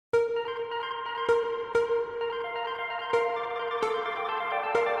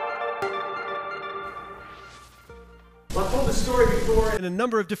told the story before in a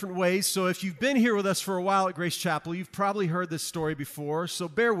number of different ways, so if you've been here with us for a while at Grace Chapel, you've probably heard this story before, so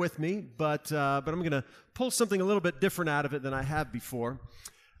bear with me, but I'm going to pull something a little bit different out of it than I have before.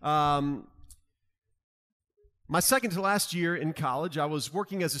 My second to last year in college, I was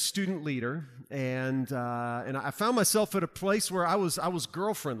working as a student leader, and I found myself at a place where I was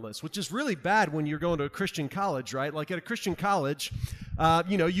girlfriendless, which is really bad when you're going to a Christian college, right? Like at a Christian college,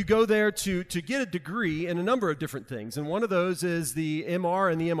 you go there to get a degree in a number of different things, and one of those is the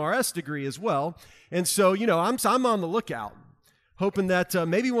MR and the MRS degree as well. And so, I'm on the lookout, hoping that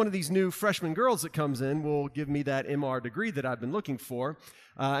maybe one of these new freshman girls that comes in will give me that MR degree that I've been looking for,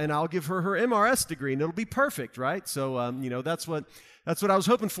 and I'll give her MRS degree, and it'll be perfect, right? So, that's what I was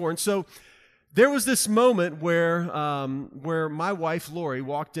hoping for. And so there was this moment where my wife, Lori,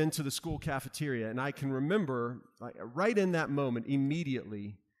 walked into the school cafeteria, and I can remember right in that moment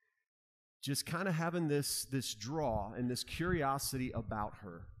immediately just kind of having this draw and this curiosity about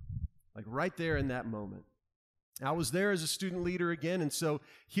her, like right there in that moment. I was there as a student leader again, and so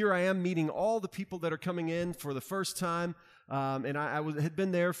here I am meeting all the people that are coming in for the first time, and I had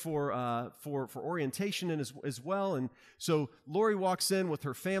been there for orientation and as well. And so Lori walks in with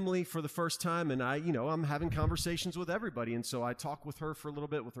her family for the first time, and I'm having conversations with everybody, and so I talk with her for a little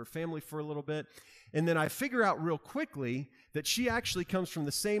bit, with her family for a little bit, and then I figure out real quickly that she actually comes from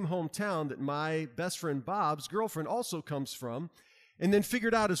the same hometown that my best friend Bob's girlfriend also comes from. And then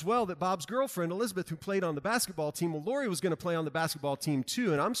figured out as well that Bob's girlfriend, Elizabeth, who played on the basketball team, well, Lori was going to play on the basketball team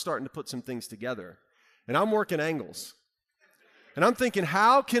too, and I'm starting to put some things together. And I'm working angles. And I'm thinking,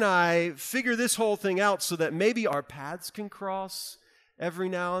 how can I figure this whole thing out so that maybe our paths can cross every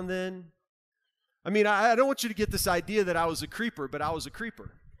now and then? I mean, I don't want you to get this idea that I was a creeper, but I was a creeper.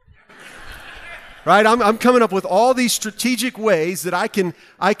 Right? I'm coming up with all these strategic ways that I can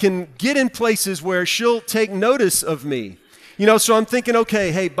get in places where she'll take notice of me. So I'm thinking,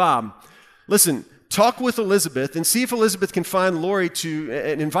 okay, hey, Bob, listen, talk with Elizabeth and see if Elizabeth can find Lori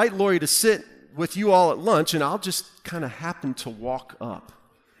and invite Lori to sit with you all at lunch, and I'll just kind of happen to walk up.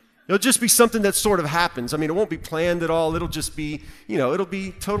 It'll just be something that sort of happens. I mean, it won't be planned at all. It'll just be, it'll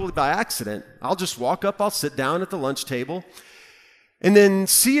be totally by accident. I'll just walk up, I'll sit down at the lunch table, and then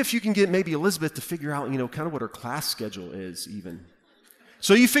see if you can get maybe Elizabeth to figure out, kind of what her class schedule is even.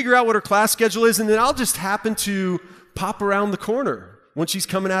 So you figure out what her class schedule is, and then I'll just happen to pop around the corner when she's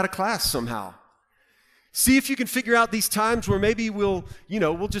coming out of class somehow. See if you can figure out these times where maybe we'll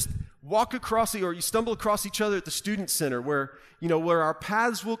just walk across or you stumble across each other at the student center where our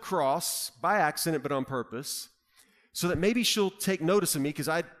paths will cross by accident but on purpose, so that maybe she'll take notice of me because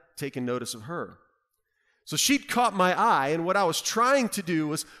I'd taken notice of her. So she'd caught my eye, and what I was trying to do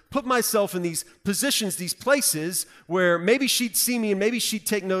was put myself in these positions, these places where maybe she'd see me and maybe she'd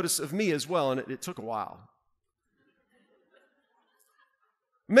take notice of me as well, and it took a while.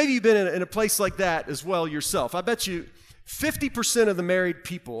 Maybe you've been in a place like that as well yourself. I bet you 50% of the married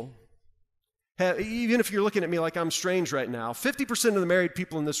people, even if you're looking at me like I'm strange right now, 50% of the married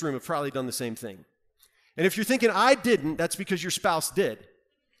people in this room have probably done the same thing. And if you're thinking, I didn't, that's because your spouse did.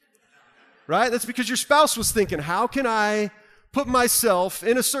 Right? That's because your spouse was thinking, how can I put myself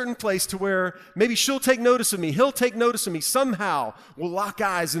in a certain place to where maybe she'll take notice of me, he'll take notice of me, somehow we'll lock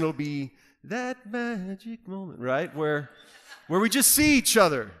eyes and it'll be that magic moment, right? Where we just see each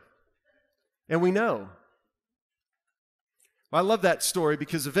other and we know. Well, I love that story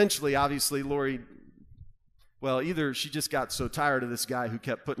because eventually, obviously, Lori, either she just got so tired of this guy who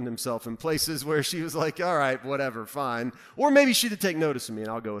kept putting himself in places where she was like, all right, whatever, fine. Or maybe she did take notice of me,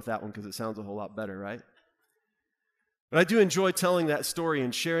 and I'll go with that one because it sounds a whole lot better, right? But I do enjoy telling that story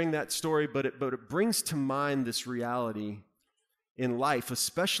and sharing that story, but it brings to mind this reality in life,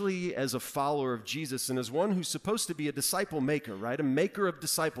 especially as a follower of Jesus and as one who's supposed to be a disciple maker, right? A maker of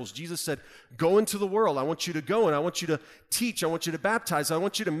disciples. Jesus said, go into the world. I want you to go and I want you to teach. I want you to baptize. I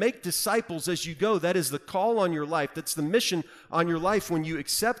want you to make disciples as you go. That is the call on your life. That's the mission on your life when you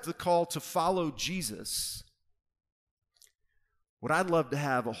accept the call to follow Jesus. What I'd love to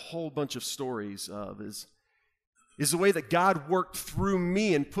have a whole bunch of stories of is the way that God worked through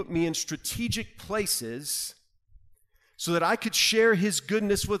me and put me in strategic places so that I could share his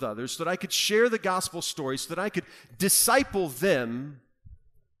goodness with others, so that I could share the gospel story, so that I could disciple them,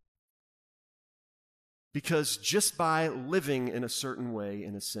 because just by living in a certain way,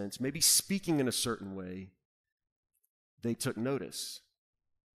 in a sense, maybe speaking in a certain way, they took notice.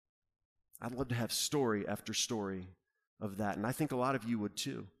 I'd love to have story after story of that, and I think a lot of you would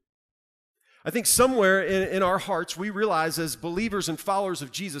too. I think somewhere in our hearts we realize as believers and followers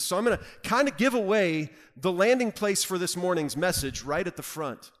of Jesus, so I'm going to kind of give away the landing place for this morning's message right at the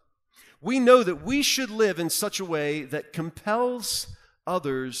front. we know that we should live in such a way that compels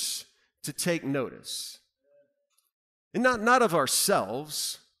others to take notice. And not of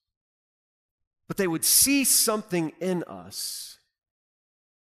ourselves, but they would see something in us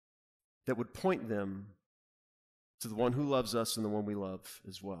that would point them to the one who loves us and the one we love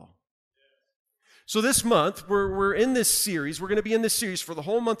as well. So this month, we're in this series. We're going to be in this series for the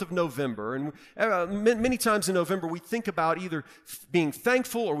whole month of November. And many times in November, we think about either being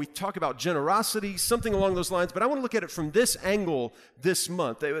thankful or we talk about generosity, something along those lines. But I want to look at it from this angle this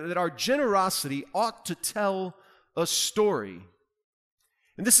month, that our generosity ought to tell a story.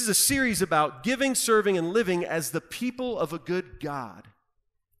 And this is a series about giving, serving, and living as the people of a good God.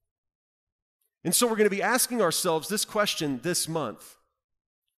 And so we're going to be asking ourselves this question this month.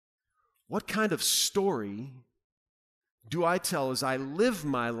 What kind of story do I tell as I live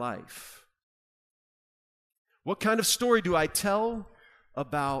my life? What kind of story do I tell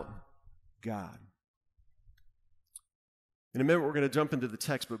about God? In a minute, we're going to jump into the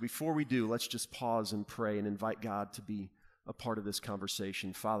text, but before we do, let's just pause and pray and invite God to be a part of this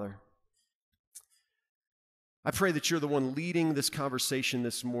conversation. Father, I pray that you're the one leading this conversation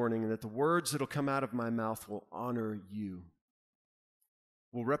this morning and that the words that will come out of my mouth will honor you,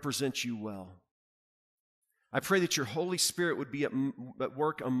 will represent you well. I pray that your Holy Spirit would be at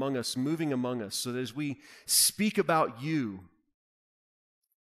work among us, moving among us, so that as we speak about you,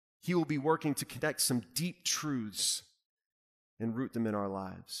 he will be working to connect some deep truths and root them in our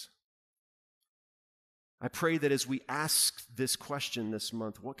lives. I pray that as we ask this question this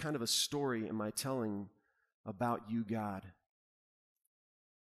month, what kind of a story am I telling about you, God?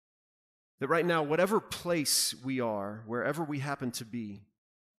 That right now, whatever place we are, wherever we happen to be,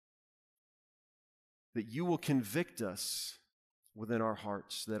 that you will convict us within our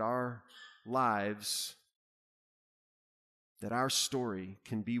hearts, that our lives, that our story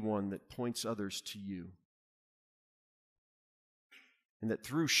can be one that points others to you. And that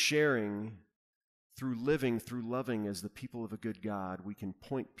through sharing, through living, through loving as the people of a good God, we can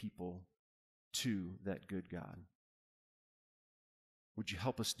point people to that good God. Would you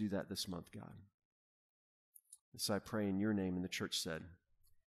help us do that this month, God? This I pray in your name, and the church said,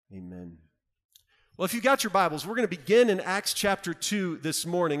 amen. Well, if you've got your Bibles, we're going to begin in Acts chapter 2 this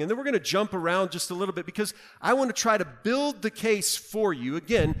morning, and then we're going to jump around just a little bit because I want to try to build the case for you,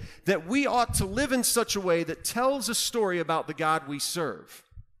 again, that we ought to live in such a way that tells a story about the God we serve.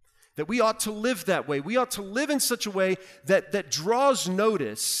 That we ought to live that way. We ought to live in such a way that draws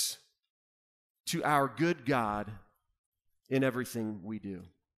notice to our good God in everything we do.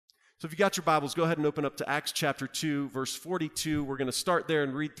 So if you got your Bibles, go ahead and open up to Acts chapter 2, verse 42. We're going to start there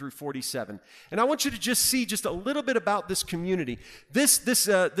and read through 47. And I want you to just see just a little bit about this community.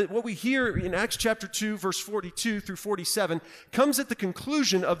 What we hear in Acts chapter 2, verse 42 through 47, comes at the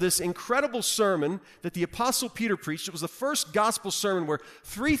conclusion of this incredible sermon that the Apostle Peter preached. It was the first gospel sermon where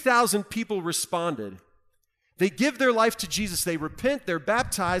 3,000 people responded. They give their life to Jesus. They repent. They're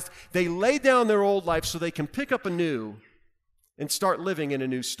baptized. They lay down their old life so they can pick up anew and start living in a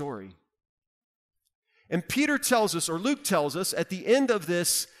new story. And Peter tells us, or Luke tells us, at the end of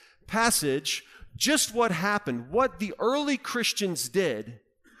this passage, just what happened, what the early Christians did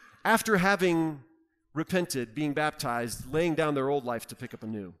after having repented, being baptized, laying down their old life to pick up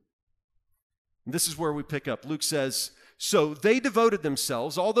anew. And this is where we pick up. Luke says, so they devoted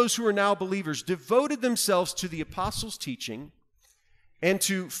themselves, all those who are now believers, devoted themselves to the apostles' teaching and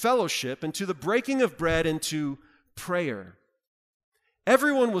to fellowship and to the breaking of bread and to prayer.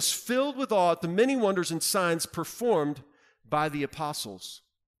 Everyone was filled with awe at the many wonders and signs performed by the apostles.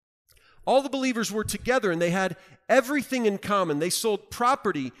 All the believers were together and they had everything in common. They sold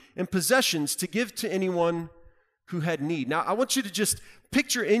property and possessions to give to anyone who had need. Now, I want you to just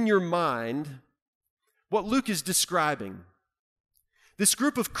picture in your mind what Luke is describing. This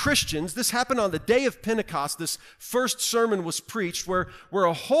group of Christians, this happened on the day of Pentecost. This first sermon was preached where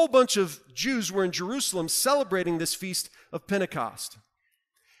a whole bunch of Jews were in Jerusalem celebrating this feast of Pentecost.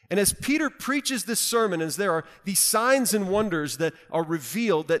 And as Peter preaches this sermon, as there are these signs and wonders that are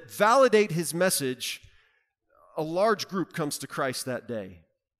revealed that validate his message, a large group comes to Christ that day.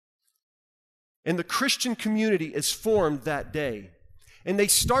 And the Christian community is formed that day. And they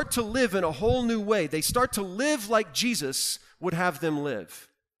start to live in a whole new way. They start to live like Jesus would have them live.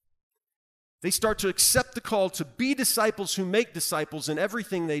 They start to accept the call to be disciples who make disciples in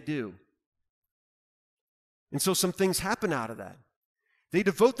everything they do. And so some things happen out of that. They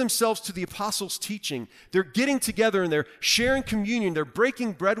devote themselves to the apostles' teaching. They're getting together and they're sharing communion. They're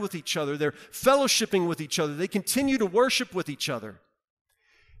breaking bread with each other. They're fellowshipping with each other. They continue to worship with each other.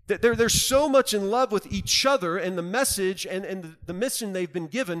 They're so much in love with each other and the message and the mission they've been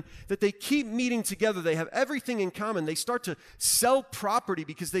given that they keep meeting together. They have everything in common. They start to sell property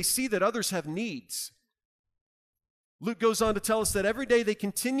because they see that others have needs. Luke goes on to tell us that every day they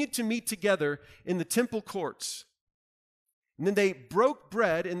continued to meet together in the temple courts. And then they broke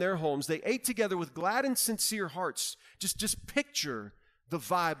bread in their homes. They ate together with glad and sincere hearts. Just picture the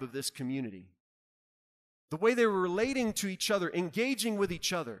vibe of this community. The way they were relating to each other, engaging with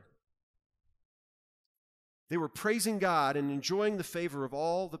each other. They were praising God and enjoying the favor of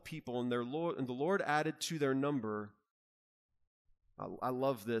all the people, and the Lord added to their number. I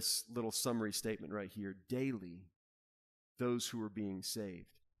love this little summary statement right here. Daily, those who were being saved.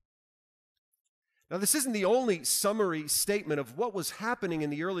 Now, this isn't the only summary statement of what was happening in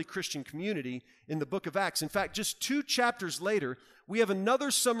the early Christian community in the book of Acts. In fact, just 2 chapters later, we have another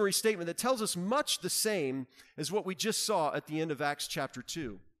summary statement that tells us much the same as what we just saw at the end of Acts chapter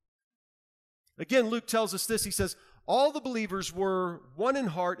 2. Again, Luke tells us this. He says, all the believers were one in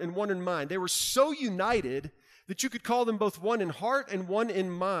heart and one in mind. They were so united that you could call them both one in heart and one in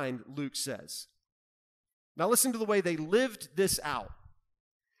mind, Luke says. Now listen to the way they lived this out.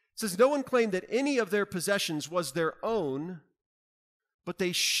 It says, no one claimed that any of their possessions was their own, but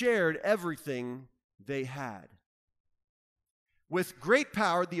they shared everything they had. With great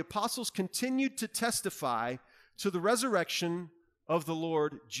power, the apostles continued to testify to the resurrection of the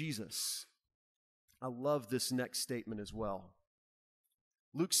Lord Jesus. I love this next statement as well.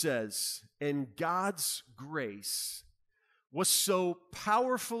 Luke says, and God's grace was so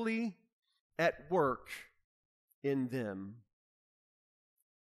powerfully at work in them.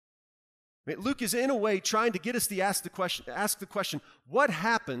 Luke is in a way trying to get us to ask the question, what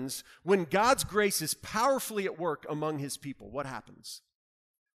happens when God's grace is powerfully at work among his people? What happens?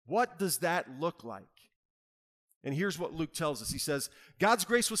 What does that look like? And here's what Luke tells us. He says, God's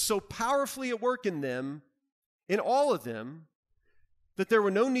grace was so powerfully at work in them, in all of them, that there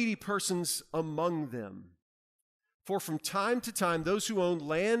were no needy persons among them. For from time to time, those who owned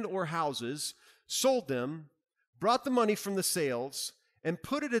land or houses sold them, brought the money from the sales, and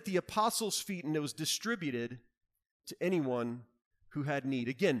put it at the apostles' feet, and it was distributed to anyone who had need.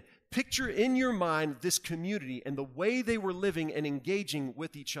 Again, picture in your mind this community and the way they were living and engaging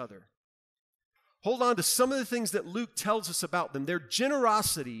with each other. Hold on to some of the things that Luke tells us about them. Their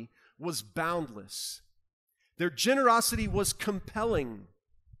generosity was boundless. Their generosity was compelling.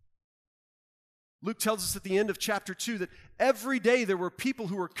 Luke tells us at the end of chapter 2 that every day there were people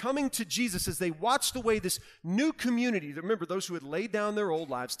who were coming to Jesus as they watched the way this new community, remember those who had laid down their old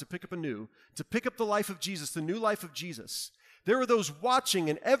lives to pick up the life of Jesus, the new life of Jesus. There were those watching,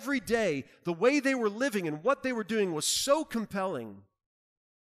 and every day the way they were living and what they were doing was so compelling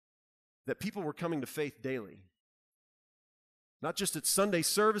that people were coming to faith daily. Not just at Sunday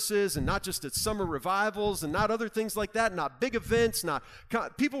services and not just at summer revivals and not other things like that, not big events,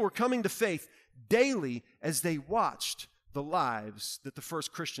 people were coming to faith daily as they watched the lives that the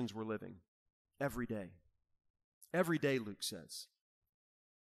first Christians were living every day. Every day, Luke says.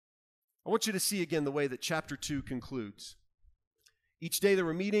 I want you to see again the way that chapter 2 concludes. Each day they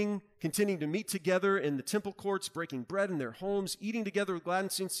were meeting, continuing to meet together in the temple courts, breaking bread in their homes, eating together with glad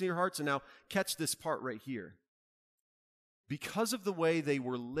and sincere hearts. And now catch this part right here. Because of the way they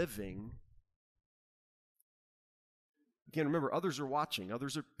were living, again, remember, others are watching,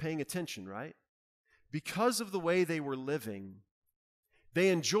 others are paying attention, right? Because of the way they were living, they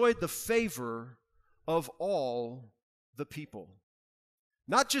enjoyed the favor of all the people.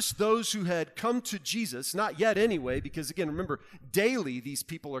 Not just those who had come to Jesus, not yet anyway, because again, remember, daily these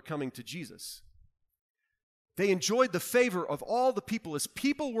people are coming to Jesus. They enjoyed the favor of all the people. As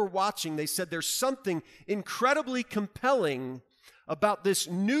people were watching, they said there's something incredibly compelling about this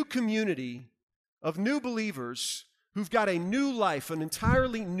new community of new believers who've got a new life, an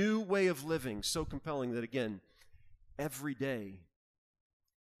entirely new way of living. So compelling that, again, every day,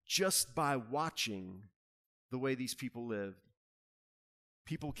 just by watching the way these people lived,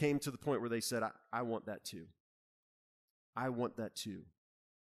 people came to the point where they said, I want that too. I want that too.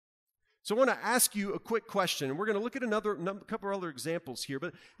 So I want to ask you a quick question, and we're going to look at a couple other examples here,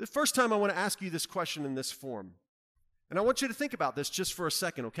 but the first time I want to ask you this question in this form. And I want you to think about this just for a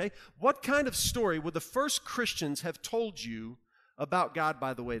second, okay? What kind of story would the first Christians have told you about God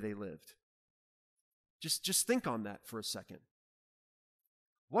by the way they lived? Just think on that for a second.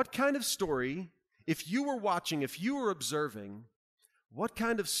 What kind of story, if you were watching, if you were observing, what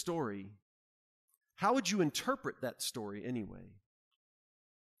kind of story, how would you interpret that story anyway?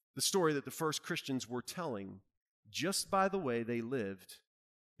 The story that the first Christians were telling just by the way they lived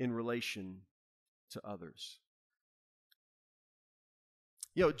in relation to others.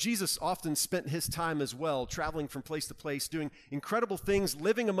 You know, Jesus often spent his time as well traveling from place to place, doing incredible things,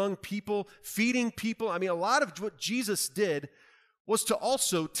 living among people, feeding people. I mean, a lot of what Jesus did was to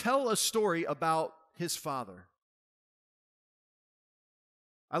also tell a story about his Father.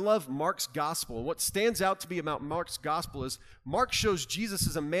 I love Mark's gospel. And what stands out to me about Mark's gospel is Mark shows Jesus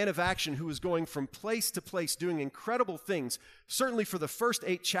as a man of action who is going from place to place doing incredible things, certainly for the first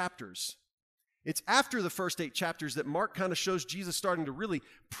 8 chapters. It's after the first 8 chapters that Mark kind of shows Jesus starting to really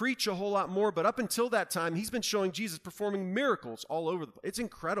preach a whole lot more, but up until that time, he's been showing Jesus performing miracles all over the place. It's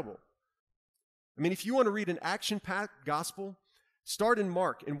incredible. I mean, if you want to read an action-packed gospel, start in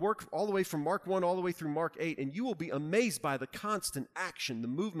Mark and work all the way from Mark 1 all the way through Mark 8, and you will be amazed by the constant action, the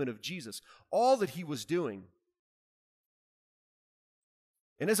movement of Jesus, all that he was doing.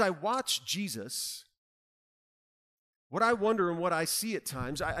 And as I watch Jesus, what I wonder and what I see at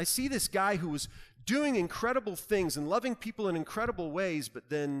times, I see this guy who was doing incredible things and loving people in incredible ways, but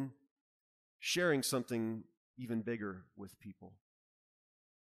then sharing something even bigger with people.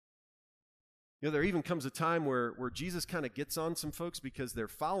 You know, there even comes a time where Jesus kind of gets on some folks because they're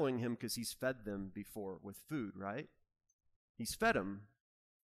following him because he's fed them before with food, right? He's fed them.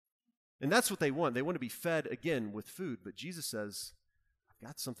 And that's what they want. They want to be fed again with food. But Jesus says, I've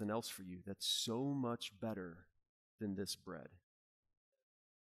got something else for you that's so much better than this bread.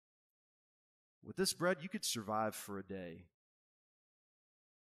 With this bread, you could survive for a day.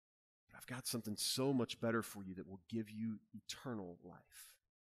 But I've got something so much better for you that will give you eternal life.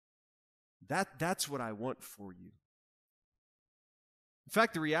 That's what I want for you. In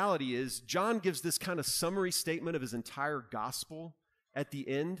fact, the reality is, John gives this kind of summary statement of his entire gospel at the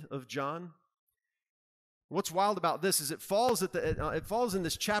end of John. What's wild about this is it falls in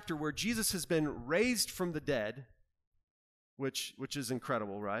this chapter where Jesus has been raised from the dead, which is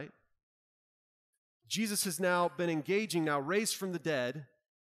incredible, right? Jesus has now been engaging, now raised from the dead.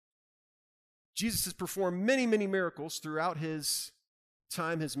 Jesus has performed many, many miracles throughout his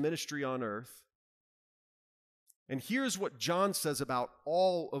time, his ministry on earth. And here's what John says about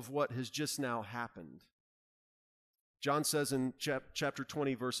all of what has just now happened. John says in chapter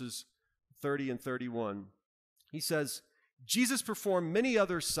 20, verses 30 and 31, he says, Jesus performed many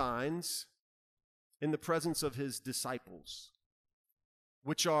other signs in the presence of his disciples,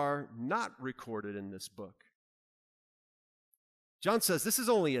 which are not recorded in this book. John says this is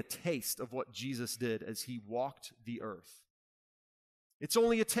only a taste of what Jesus did as he walked the earth. It's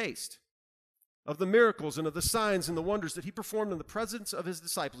only a taste of the miracles and of the signs and the wonders that he performed in the presence of his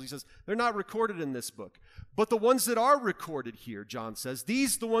disciples. He says, they're not recorded in this book. But the ones that are recorded here, John says, the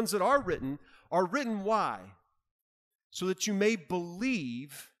ones that are written why? So that you may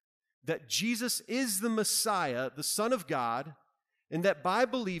believe that Jesus is the Messiah, the Son of God, and that by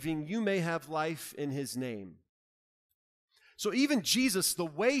believing you may have life in his name. So even Jesus, the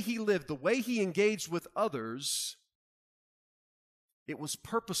way he lived, the way he engaged with others, it was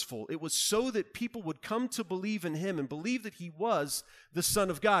purposeful. It was so that people would come to believe in him and believe that he was the Son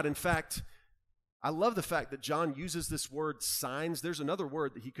of God. In fact, I love the fact that John uses this word signs. There's another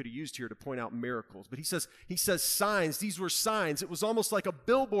word that he could have used here to point out miracles, but he says signs. These were signs. It was almost like a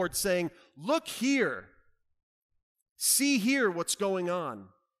billboard saying, look here. See here what's going on.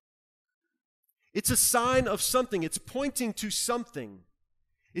 It's a sign of something. It's pointing to something.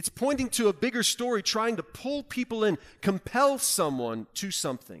 It's pointing to a bigger story, trying to pull people in, compel someone to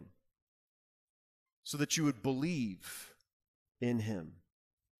something so that you would believe in him.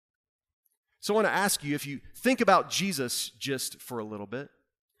 So I want to ask you, if you think about Jesus just for a little bit,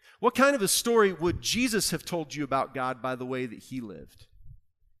 what kind of a story would Jesus have told you about God by the way that he lived?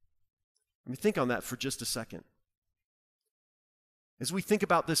 Let me think on that for just a second. As we think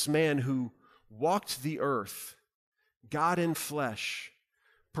about this man who walked the earth, God in flesh,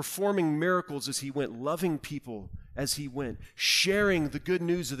 performing miracles as he went, loving people as he went, sharing the good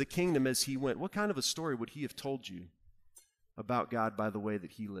news of the kingdom as he went, what kind of a story would he have told you about God by the way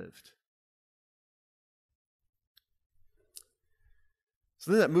that he lived?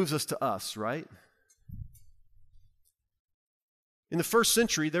 So then that moves us to us, right? In the first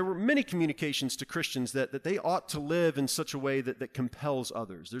century, there were many communications to Christians that they ought to live in such a way that compels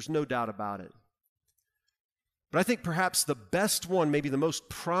others. There's no doubt about it. But I think perhaps the best one, maybe the most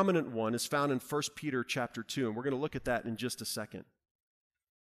prominent one, is found in 1 Peter chapter 2, and we're going to look at that in just a second.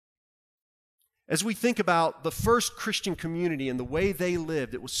 As we think about the first Christian community and the way they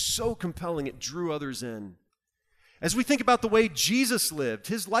lived, it was so compelling it drew others in. As we think about the way Jesus lived,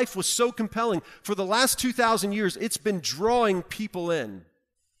 his life was so compelling. For the last 2,000 years, it's been drawing people in.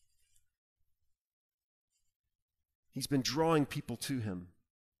 He's been drawing people to him.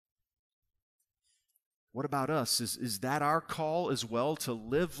 What about us? Is that our call as well, to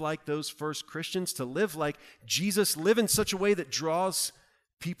live like those first Christians, to live like Jesus, live in such a way that draws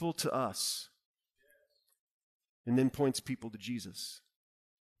people to us and then points people to Jesus?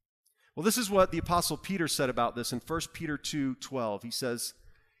 Well, this is what the Apostle Peter said about this in 1 Peter 2:12. He says,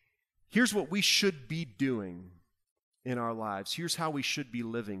 here's what we should be doing in our lives. Here's how we should be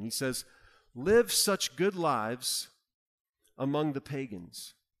living. He says, live such good lives among the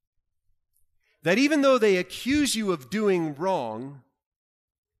pagans, that even though they accuse you of doing wrong,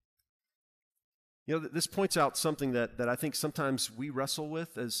 this points out something that I think sometimes we wrestle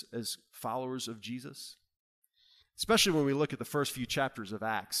with as followers of Jesus, especially when we look at the first few chapters of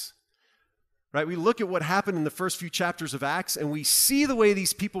Acts. Right? We look at what happened in the first few chapters of Acts, and we see the way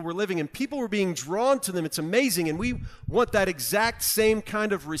these people were living, and people were being drawn to them. It's amazing, and we want that exact same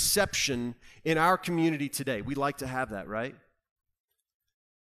kind of reception in our community today. We'd like to have that, right?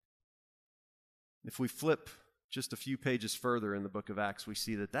 If we flip just a few pages further in the book of Acts, we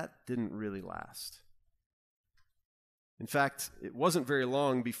see that didn't really last. In fact, it wasn't very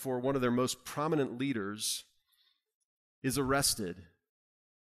long before one of their most prominent leaders is arrested.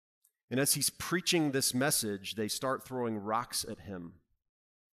 And as he's preaching this message, they start throwing rocks at him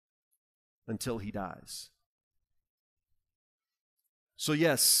until he dies. So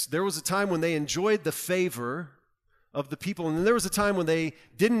yes, there was a time when they enjoyed the favor of the people, and then there was a time when they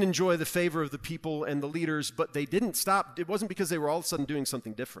didn't enjoy the favor of the people and the leaders, but they didn't stop. It wasn't because they were all of a sudden doing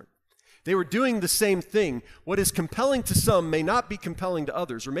something different. They were doing the same thing. What is compelling to some may not be compelling to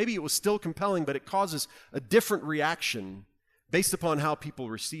others, or maybe it was still compelling, but it causes a different reaction based upon how people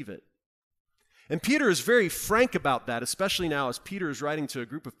receive it. And Peter is very frank about that, especially now as Peter is writing to a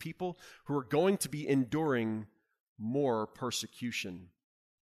group of people who are going to be enduring more persecution.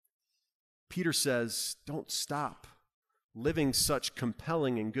 Peter says, don't stop living such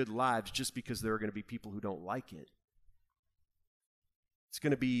compelling and good lives just because there are going to be people who don't like it. It's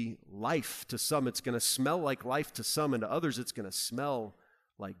going to be life to some. It's going to smell like life to some, and to others it's going to smell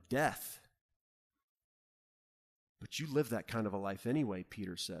like death. But you live that kind of a life anyway,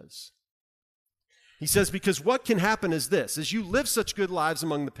 Peter says. He says, because what can happen is this, as you live such good lives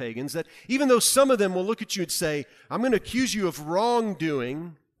among the pagans, that even though some of them will look at you and say, I'm going to accuse you of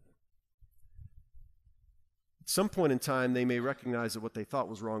wrongdoing, at some point in time they may recognize that what they thought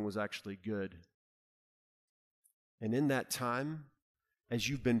was wrong was actually good. And in that time, as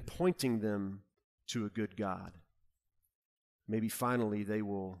you've been pointing them to a good God, maybe finally they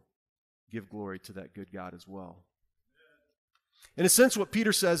will give glory to that good God as well. In a sense, what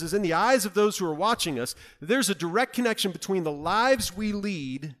Peter says is, in the eyes of those who are watching us, there's a direct connection between the lives we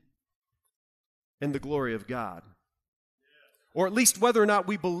lead and the glory of God. Or at least whether or not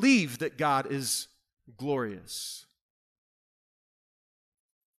we believe that God is glorious.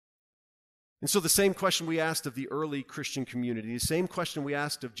 And so the same question we asked of the early Christian community, the same question we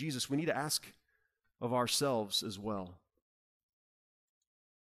asked of Jesus, we need to ask of ourselves as well.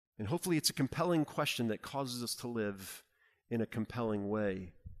 And hopefully it's a compelling question that causes us to live in a compelling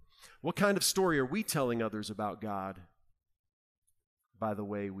way. What kind of story are we telling others about God by the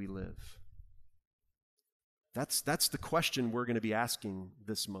way we live? That's the question we're going to be asking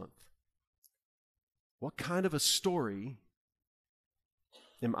this month. What kind of a story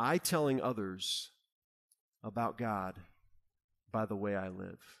am I telling others about God by the way I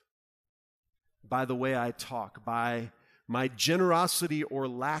live? By the way I talk? By my generosity or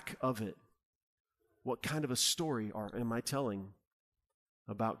lack of it? What kind of a story am I telling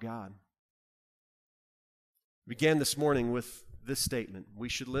about God? We began this morning with this statement: we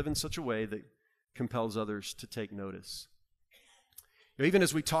should live in such a way that compels others to take notice. Even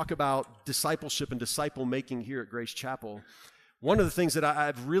as we talk about discipleship and disciple making here at Grace Chapel, one of the things that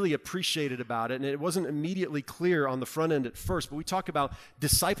I've really appreciated about it, and it wasn't immediately clear on the front end at first, but we talk about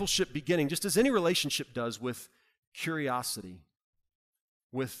discipleship beginning, just as any relationship does, with curiosity,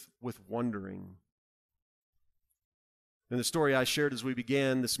 with wondering. In the story I shared as we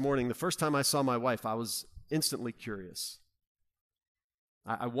began this morning, the first time I saw my wife, I was instantly curious.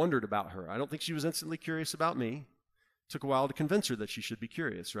 I wondered about her. I don't think she was instantly curious about me. It took a while to convince her that she should be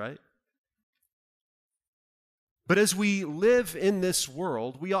curious, right? But as we live in this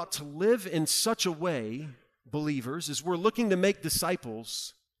world, we ought to live in such a way, believers, as we're looking to make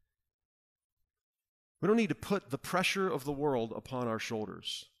disciples, we don't need to put the pressure of the world upon our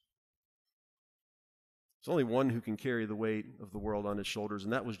shoulders. There's only one who can carry the weight of the world on his shoulders,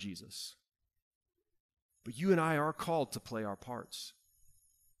 and that was Jesus. But you and I are called to play our parts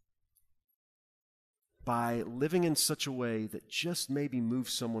by living in such a way that just maybe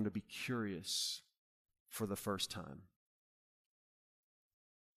moves someone to be curious for the first time.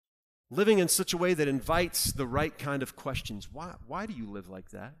 living in such a way that invites the right kind of questions. Why do you live like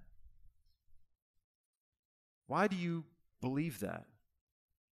that? Why do you believe that?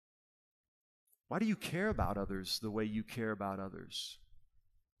 Why do you care about others the way you care about others?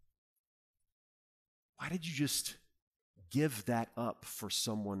 Why did you just give that up for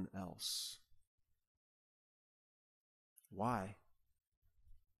someone else? Why?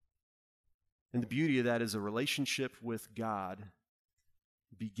 And the beauty of that is a relationship with God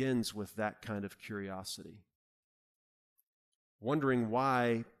begins with that kind of curiosity. Wondering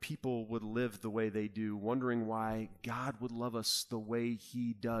why people would live the way they do, wondering why God would love us the way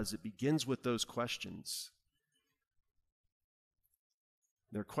He does. It begins with those questions.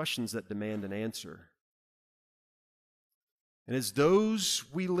 They're questions that demand an answer. And as those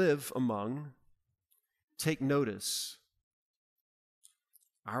we live among take notice,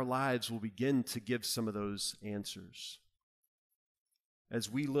 our lives will begin to give some of those answers as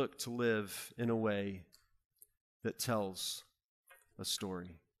we look to live in a way that tells a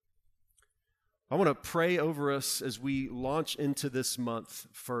story. I want to pray over us as we launch into this month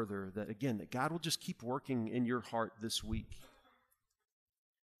further, that again, that God will just keep working in your heart this week.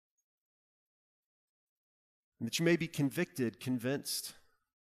 And that you may be convicted, convinced,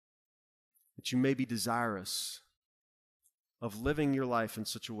 that you may be desirous of living your life in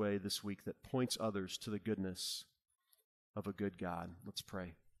such a way this week that points others to the goodness of a good God. Let's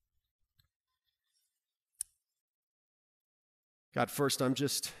pray. God, first, I'm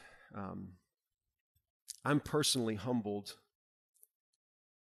personally humbled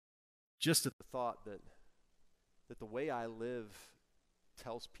just at the thought that the way I live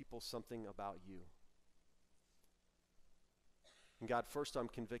tells people something about you. And God, first, I'm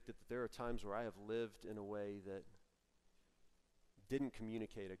convicted that there are times where I have lived in a way that didn't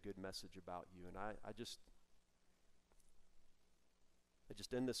communicate a good message about you. And I just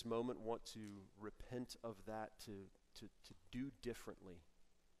in this moment want to repent of that, to do differently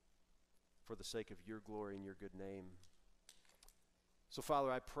for the sake of your glory and your good name. So,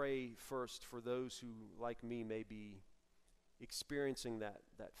 Father, I pray first for those who, like me, may be experiencing that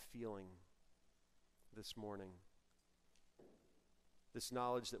feeling this morning. This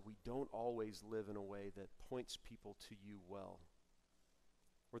knowledge that we don't always live in a way that points people to you well,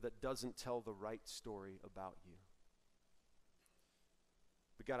 or that doesn't tell the right story about you.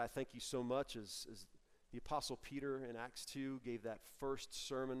 But God, I thank you so much as the Apostle Peter in Acts 2 gave that first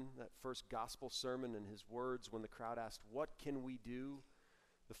sermon, that first gospel sermon, and his words when the crowd asked, "What can we do?"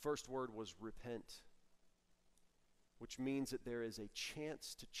 The first word was repent, which means that there is a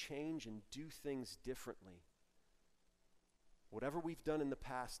chance to change and do things differently. Whatever we've done in the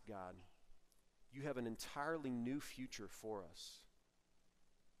past, God, you have an entirely new future for us.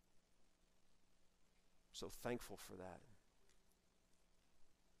 I'm so thankful for that.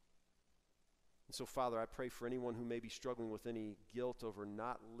 And so, Father, I pray for anyone who may be struggling with any guilt over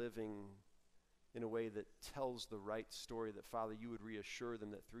not living in a way that tells the right story, that, Father, you would reassure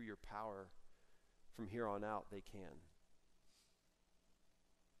them that through your power, from here on out, they can.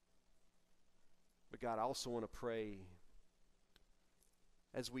 But God, I also want to pray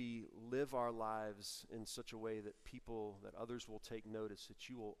as we live our lives in such a way that others will take notice, that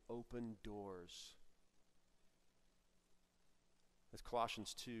you will open doors. As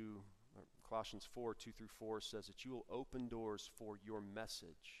Colossians 4, 2 through 4 says, that you will open doors for your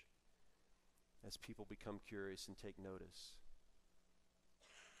message as people become curious and take notice.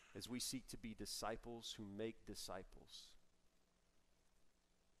 As we seek to be disciples who make disciples.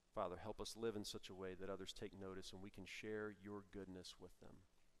 Father, help us live in such a way that others take notice and we can share your goodness with them.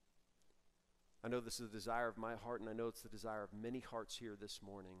 I know this is the desire of my heart, and I know it's the desire of many hearts here this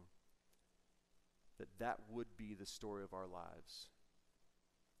morning, that would be the story of our lives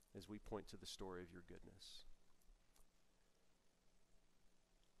as we point to the story of your goodness.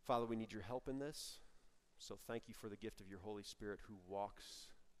 Father, we need your help in this, so thank you for the gift of your Holy Spirit who walks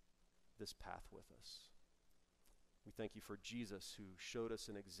this path with us. We thank you for Jesus, who showed us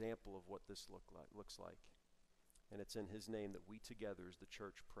an example of what this looks like. And it's in his name that we together as the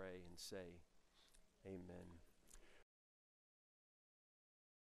church pray and say, amen.